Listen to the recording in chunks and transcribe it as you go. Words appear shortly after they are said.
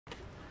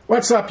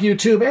What's up,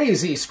 YouTube?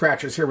 AZ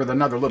Scratchers here with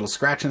another little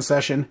scratching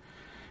session.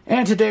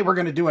 And today we're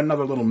going to do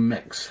another little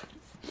mix.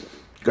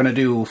 Going to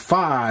do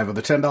 5 of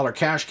the $10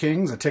 Cash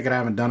Kings, a ticket I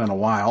haven't done in a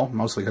while,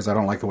 mostly because I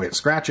don't like the way it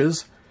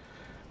scratches.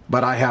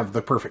 But I have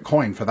the perfect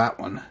coin for that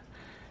one.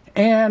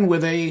 And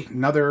with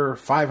another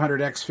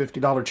 500X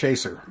 $50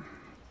 chaser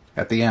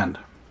at the end.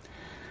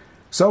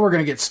 So we're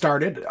going to get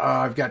started.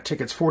 I've got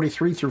tickets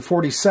 43 through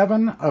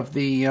 47 of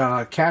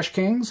the Cash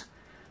Kings.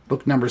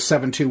 Book number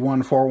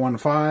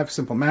 721415.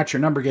 Simple match your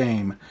number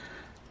game.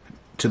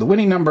 To the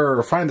winning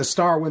number, find the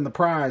star, win the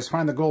prize.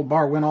 Find the gold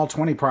bar, win all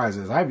 20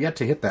 prizes. I've yet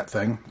to hit that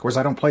thing. Of course,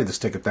 I don't play this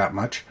ticket that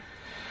much.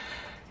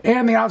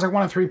 And the odds are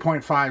 1 in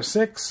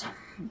 3.56.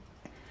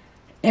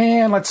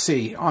 And let's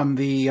see, on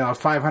the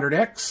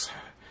 500X,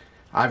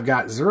 I've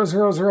got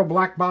 000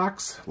 black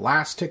box.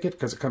 Last ticket,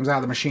 because it comes out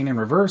of the machine in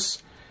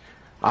reverse.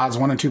 Odds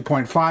 1 in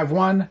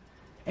 2.51.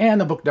 And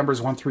the book number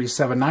is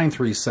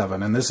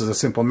 137937. And this is a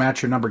simple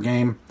match your number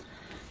game.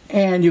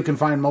 And you can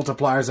find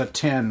multipliers at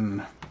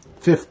 10,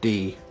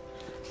 50,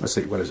 let's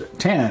see, what is it?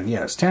 10,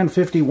 yes, 10,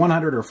 50,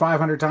 100, or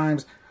 500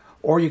 times.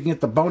 Or you can get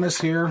the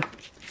bonus here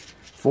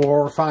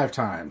for 5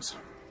 times.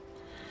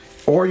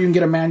 Or you can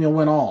get a manual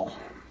win all.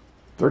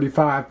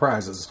 35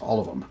 prizes, all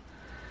of them.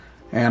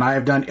 And I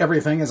have done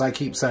everything, as I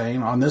keep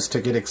saying, on this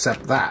ticket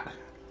except that.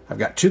 I've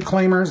got 2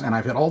 claimers, and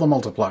I've hit all the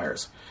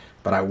multipliers.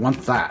 But I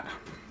want that.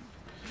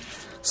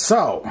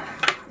 So,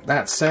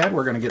 that said,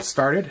 we're going to get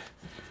started.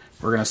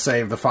 We're going to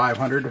save the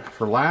 500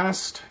 for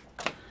last.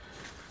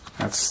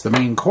 That's the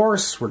main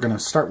course. We're going to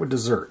start with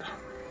dessert.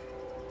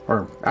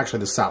 Or, actually,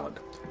 the salad.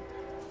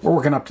 We're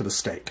working up to the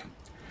steak.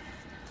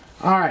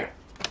 Alright,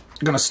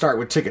 I'm going to start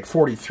with ticket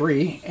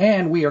 43,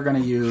 and we are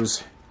going to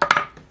use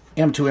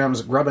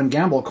M2M's Grub and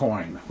Gamble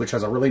coin, which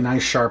has a really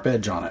nice sharp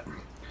edge on it.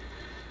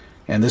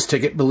 And this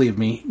ticket, believe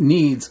me,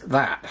 needs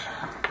that.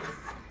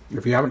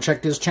 If you haven't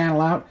checked his channel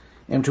out,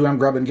 M2M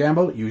Grub and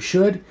Gamble, you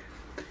should.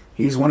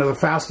 He's one of the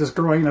fastest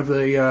growing of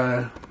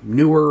the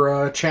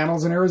newer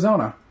channels in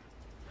Arizona.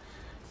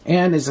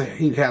 And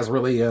he has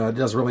really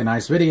does really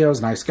nice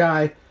videos, nice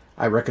guy.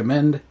 I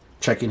recommend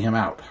checking him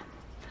out.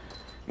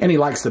 And he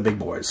likes the big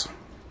boys.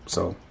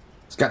 So,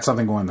 he's got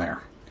something going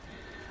there.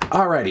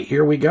 Alrighty,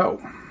 here we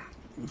go.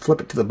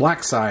 Flip it to the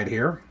black side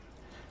here.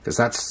 Because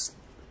that's,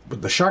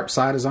 the sharp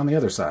side is on the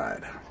other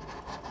side.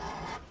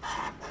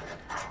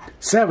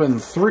 7,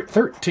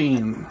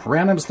 13,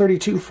 randoms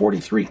 32,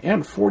 43,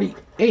 and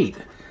 48.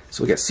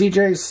 So we got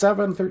CJs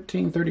 7,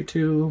 13,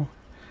 32,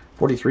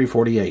 43,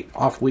 48.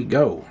 Off we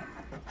go.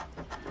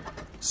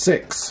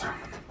 6,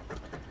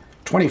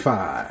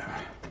 25,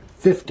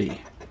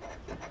 50.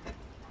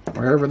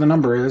 Wherever the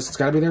number is, it's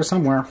got to be there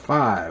somewhere.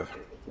 5,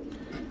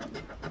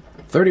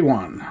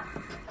 31,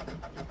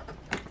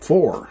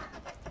 4,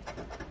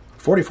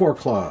 44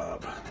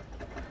 club,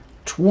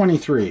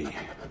 23,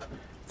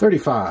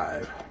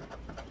 35,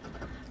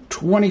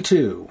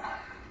 22,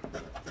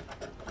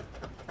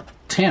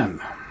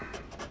 10,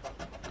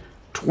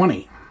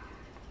 20,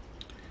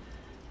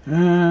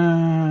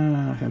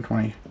 10,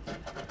 20,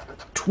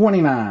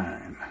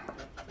 29,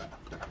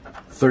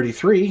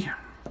 33,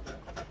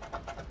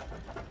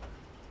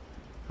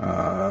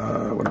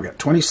 what do we got,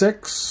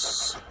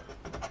 26,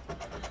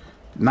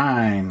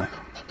 9,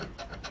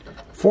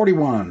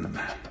 41,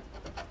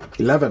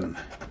 11,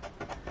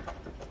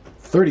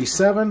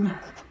 37,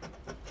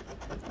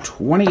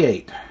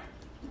 28.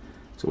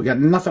 So we got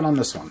nothing on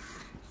this one.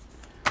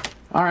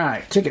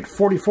 Alright, ticket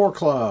 44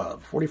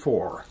 club,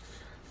 44.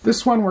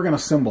 This one we're going to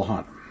symbol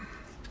hunt.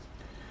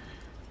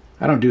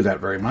 I don't do that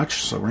very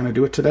much, so we're going to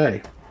do it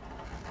today.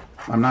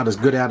 I'm not as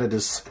good at it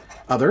as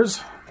others.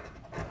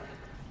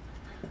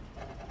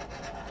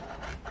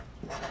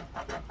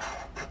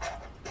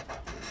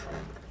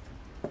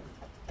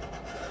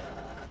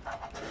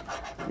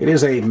 It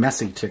is a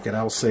messy ticket,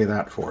 I'll say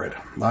that for it.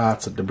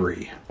 Lots of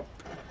debris.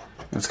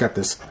 It's got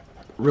this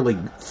really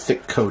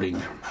thick coating.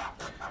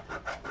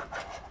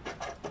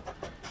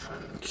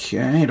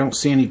 Okay, I don't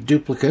see any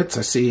duplicates.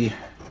 I see...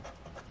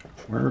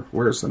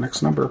 Where's the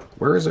next number?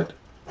 Where is it?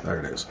 There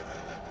it is.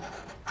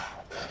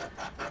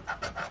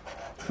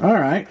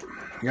 Alright.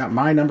 I got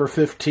my number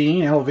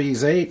 15,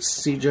 LV's 8,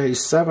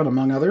 CJ's 7,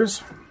 among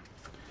others.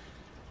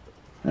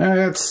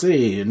 Let's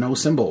see. No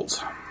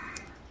symbols.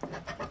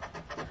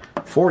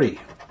 40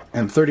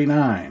 and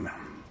 39.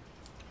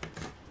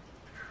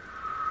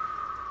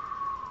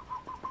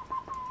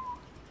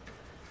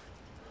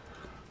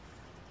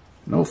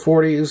 No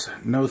 40s,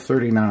 no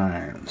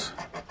 39s.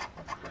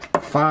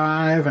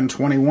 5 and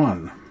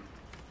 21.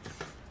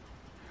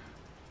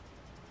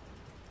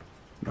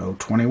 No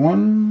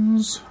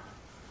 21s,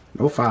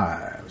 no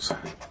 5s.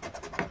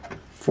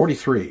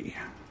 43.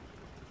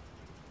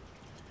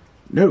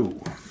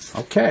 No.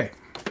 Okay.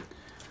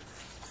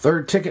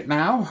 Third ticket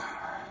now.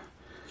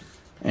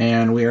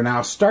 And we are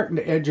now starting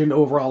to edge into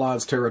overall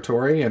odds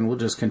territory, and we'll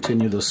just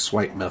continue the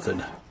swipe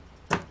method.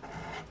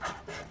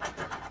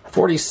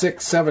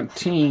 46,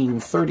 17,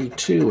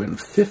 32, and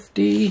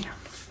 50.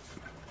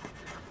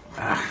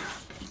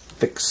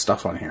 Thick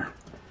stuff on here.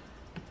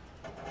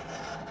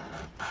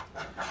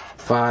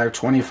 5,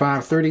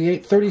 25,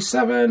 38,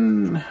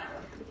 37.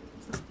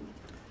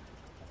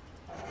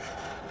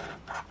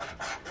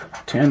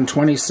 10,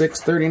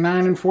 26,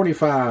 39, and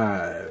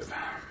 45.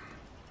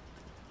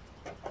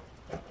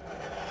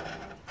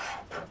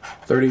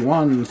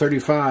 31,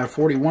 35,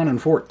 41,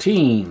 and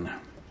 14.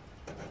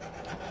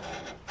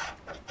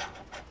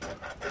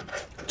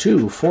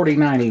 2,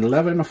 49,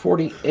 11,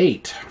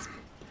 48.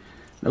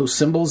 No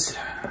symbols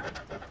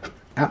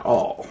at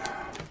all.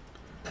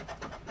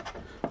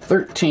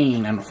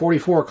 13 and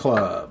 44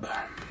 club.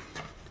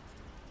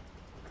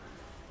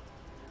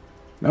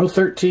 No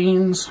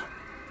 13s.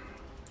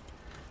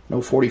 No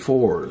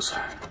 44s.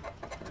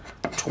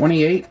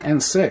 28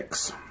 and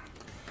 6.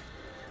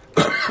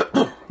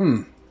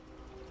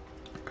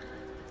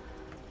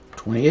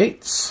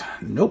 28s.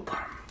 Nope.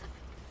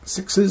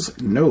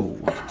 6s. No.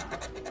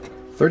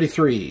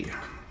 33.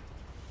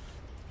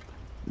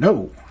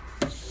 No.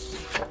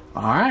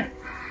 Alright.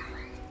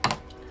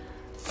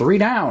 3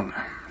 down.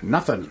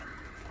 Nothing.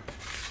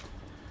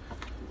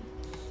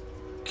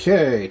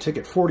 Okay,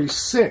 ticket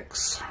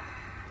 46.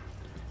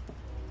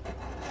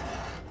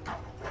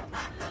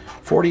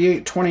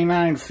 48,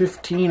 29,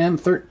 15, and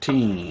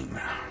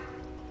 13.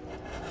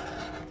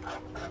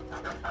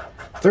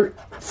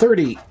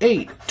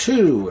 38,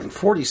 2, and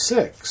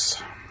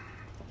 46.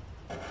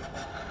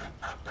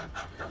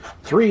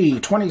 3,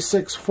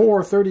 26,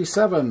 4,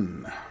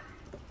 37.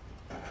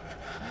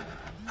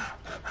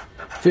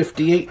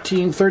 50,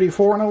 18,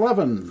 34, and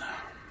 11.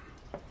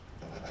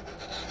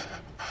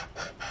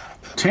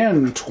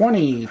 10,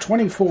 20,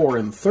 24,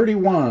 and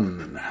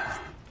 31.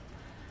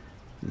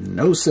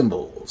 No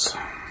symbols.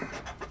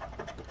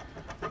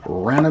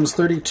 Randoms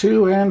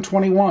 32 and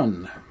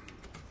 21.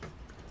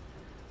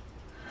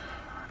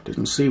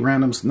 Didn't see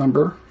random's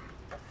number.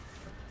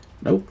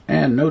 Nope,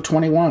 and no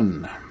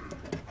 21.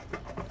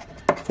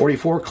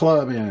 44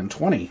 club and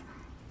 20.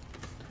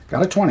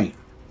 Got a 20.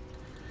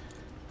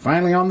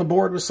 Finally on the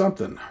board with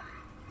something.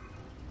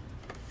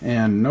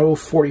 And no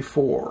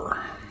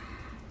 44.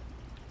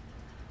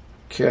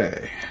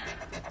 Okay.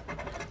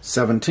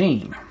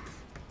 17.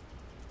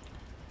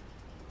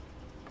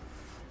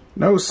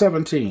 No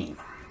 17.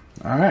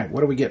 Alright,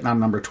 what are we getting on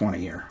number 20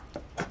 here?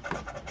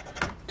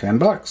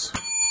 $10.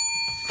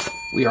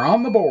 We are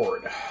on the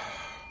board.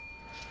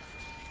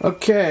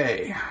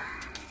 Okay.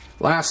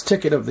 Last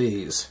ticket of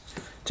these.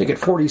 Ticket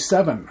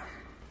 47.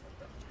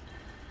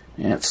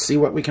 Let's see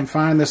what we can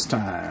find this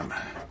time.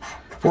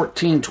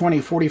 14, 20,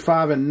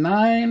 45, and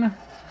 9.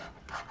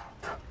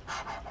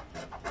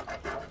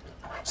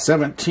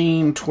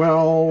 17,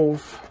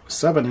 12,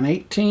 7, and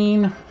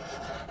 18.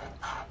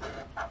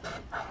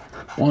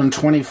 1,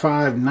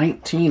 25,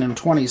 19, and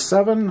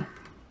 27.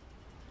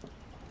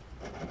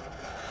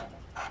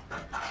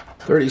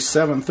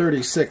 37,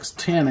 36,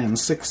 10, and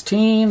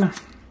 16.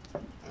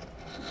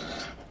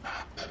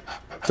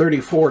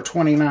 34,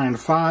 29,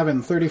 5,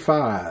 and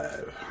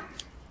 35.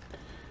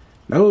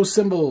 No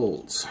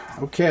symbols.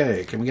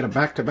 Okay, can we get a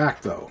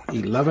back-to-back, though?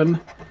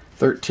 11,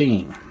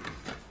 13.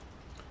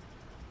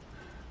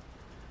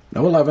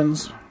 No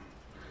 11s.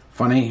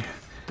 Funny,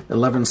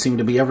 11s seem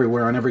to be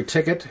everywhere on every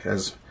ticket,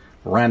 as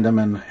Random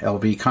and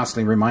LV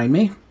constantly remind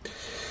me.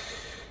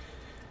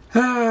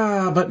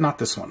 But not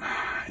this one.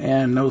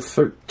 And no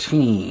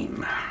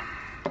 13.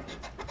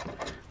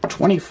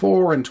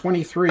 24 and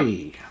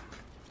 23.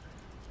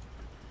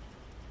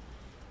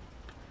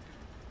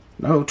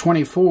 No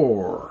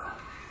 24.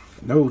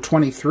 No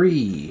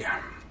 23.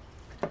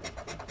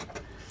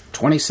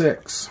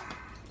 26.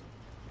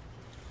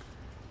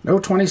 No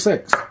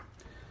 26.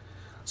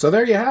 So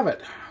there you have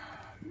it.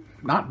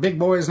 Not big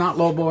boys, not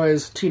low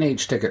boys,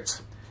 teenage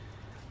tickets.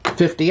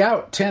 50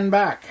 out, 10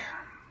 back.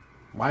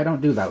 Why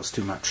don't do those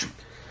too much?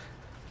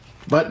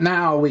 But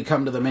now we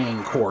come to the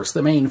main course,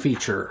 the main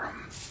feature.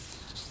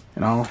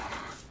 You know,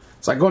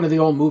 it's like going to the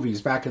old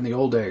movies back in the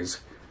old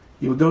days.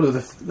 You would go to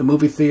the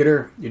movie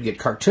theater, you'd get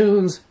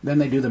cartoons, then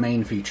they do the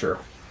main feature.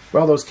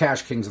 Well, those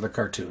Cash Kings are the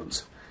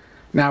cartoons.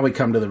 Now we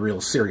come to the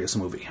real serious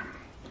movie.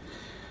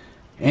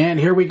 And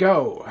here we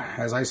go.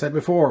 As I said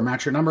before,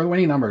 match your number,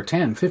 winning number,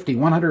 10, 50,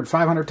 100,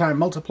 500 time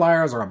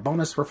multipliers, or a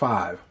bonus for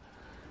 5.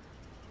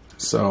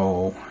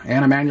 So,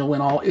 and a manual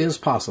win all is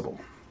possible.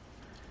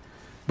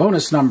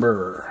 Bonus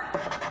number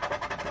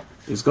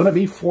is going to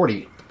be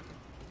 40.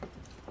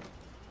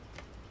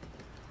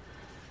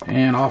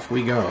 And off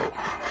we go.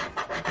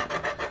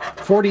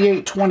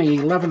 48, 20,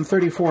 11,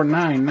 34,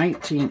 9,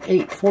 19,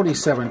 8,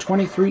 47,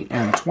 23,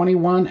 and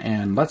 21.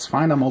 And let's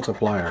find a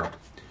multiplier.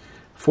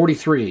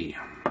 43.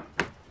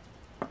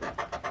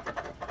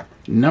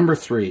 Number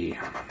 3.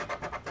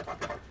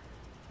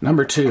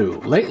 Number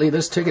 2. Lately,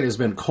 this ticket has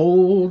been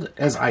cold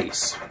as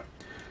ice.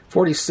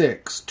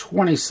 46,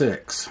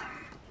 26,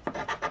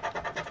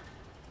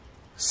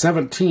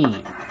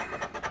 17,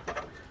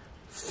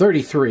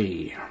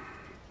 33.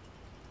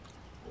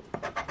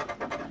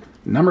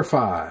 Number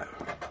 5.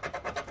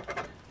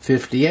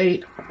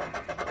 58,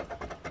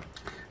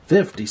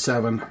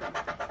 57,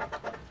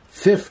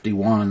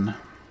 51.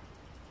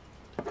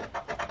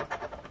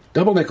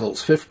 Double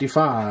nickels,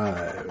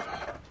 55.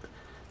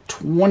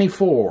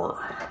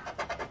 24,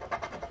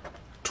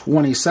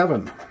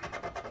 27,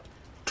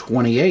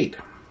 28,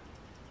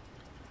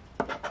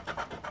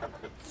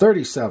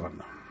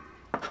 37,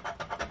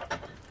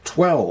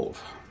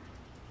 12,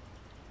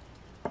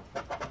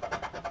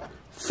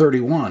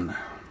 31,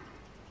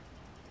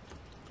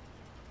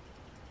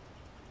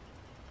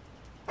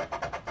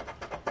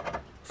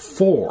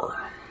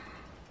 4,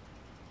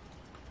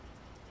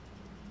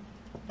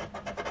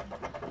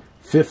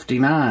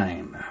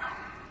 59,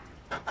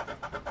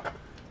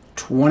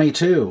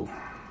 22,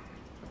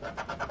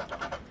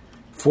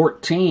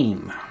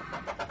 14,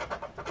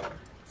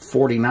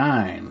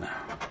 49,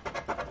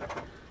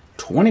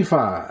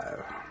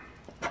 25,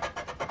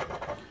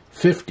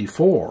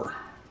 54,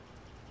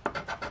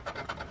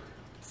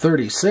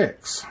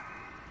 36,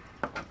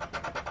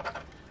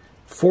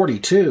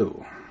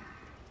 42,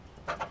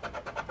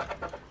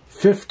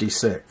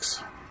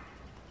 56,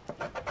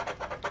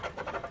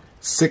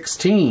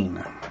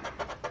 16,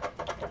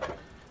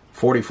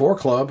 44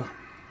 club,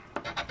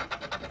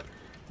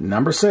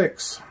 number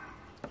 6,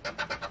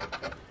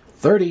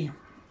 30,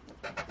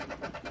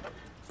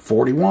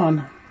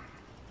 41,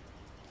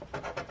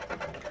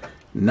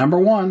 number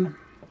 1,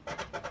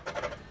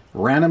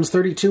 randoms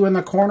 32 in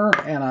the corner,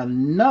 and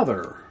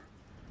another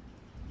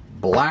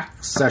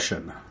black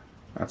session.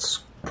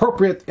 That's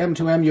appropriate.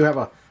 M2M, you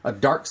have a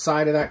dark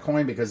side of that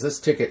coin because this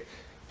ticket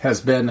has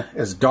been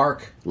as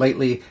dark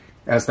lately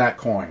as that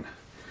coin.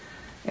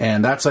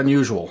 And that's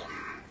unusual.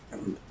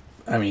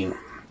 I mean,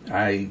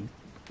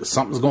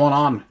 something's going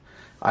on.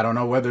 I don't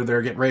know whether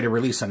they're getting ready to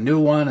release a new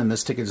one and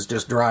this ticket is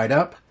just dried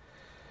up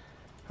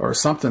or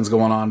something's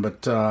going on,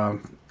 but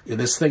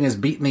this thing is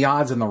beating the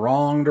odds in the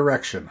wrong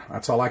direction.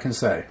 That's all I can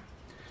say.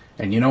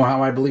 And you know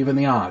how I believe in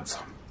the odds.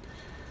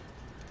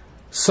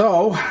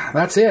 So,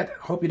 that's it.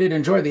 Hope you did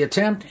enjoy the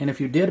attempt, and if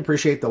you did,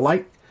 appreciate the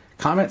like,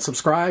 comment,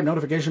 subscribe,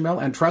 notification bell,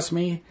 and trust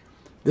me,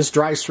 this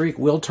dry streak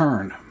will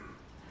turn.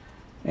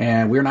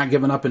 And we're not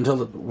giving up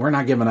we're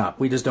not giving up.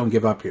 We just don't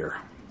give up here.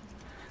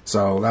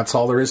 So that's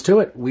all there is to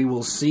it. We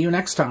will see you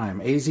next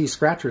time. AZ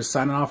Scratchers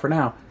signing off for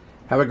now.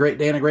 Have a great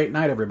day and a great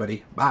night,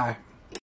 everybody. Bye.